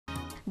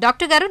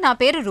Doctor గారు, నా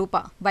పేరు రూప,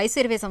 వయసు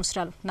 20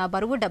 సంవత్సరాలు, నా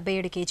బరువు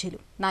 77 కేజీలు,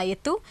 నా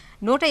ఎత్తు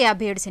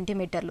 157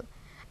 సెంటీమీటర్లు.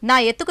 నా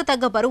ఎత్తుకు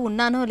తగ్గ బరువు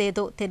ఉన్నానో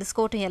లేదో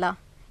తెలుసుకోవటం ఎలా?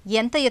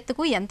 ఎంత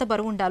ఎత్తుకు ఎంత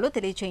బరువు ఉండాలో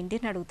తెలియచేయండి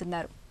అని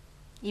అడుగుతున్నారు.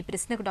 ఈ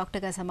ప్రశ్నకు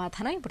డాక్టర్ గారి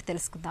సమాధానం ఇప్పుడు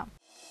తెలుసుకుందాం.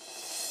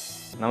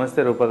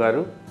 నమస్తే రూప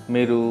గారు,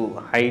 మీరు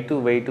హైటు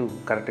వెయిట్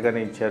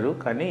కరెక్ట్గానే ఇచ్చారు,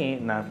 కానీ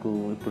నాకు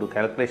ఇప్పుడు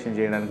క్యాలిక్యులేషన్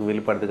చేయడానికి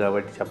వీలు పడదు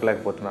కాబట్టి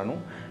చెప్పలేకపోతున్నాను.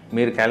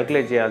 మీరు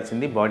క్యాలిక్యులేట్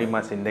చేయాల్సింది body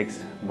mass index.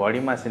 Body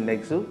mass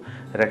index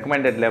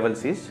recommended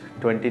levels is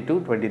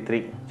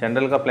 22-23.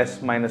 జనరల్గా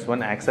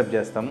 +-1 యాక్సెప్ట్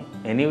చేస్తాం.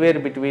 ఎనీవేర్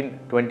బిట్వీన్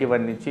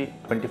 21 నుంచి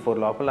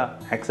 24 లోపల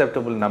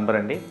యాక్సెప్టబుల్ నెంబర్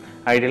అండి.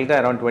 ఐడియల్గా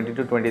అరౌండ్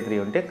 22-23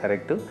 ఉంటే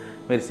కరెక్ట్.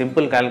 మీరు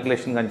సింపుల్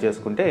క్యాలిక్యులేషన్ కానీ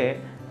చేసుకుంటే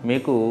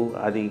మీకు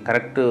అది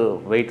కరెక్ట్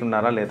వెయిట్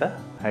ఉన్నారా లేదా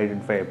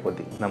ఐడెంటిఫై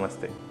అయిపోద్ది.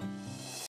 నమస్తే.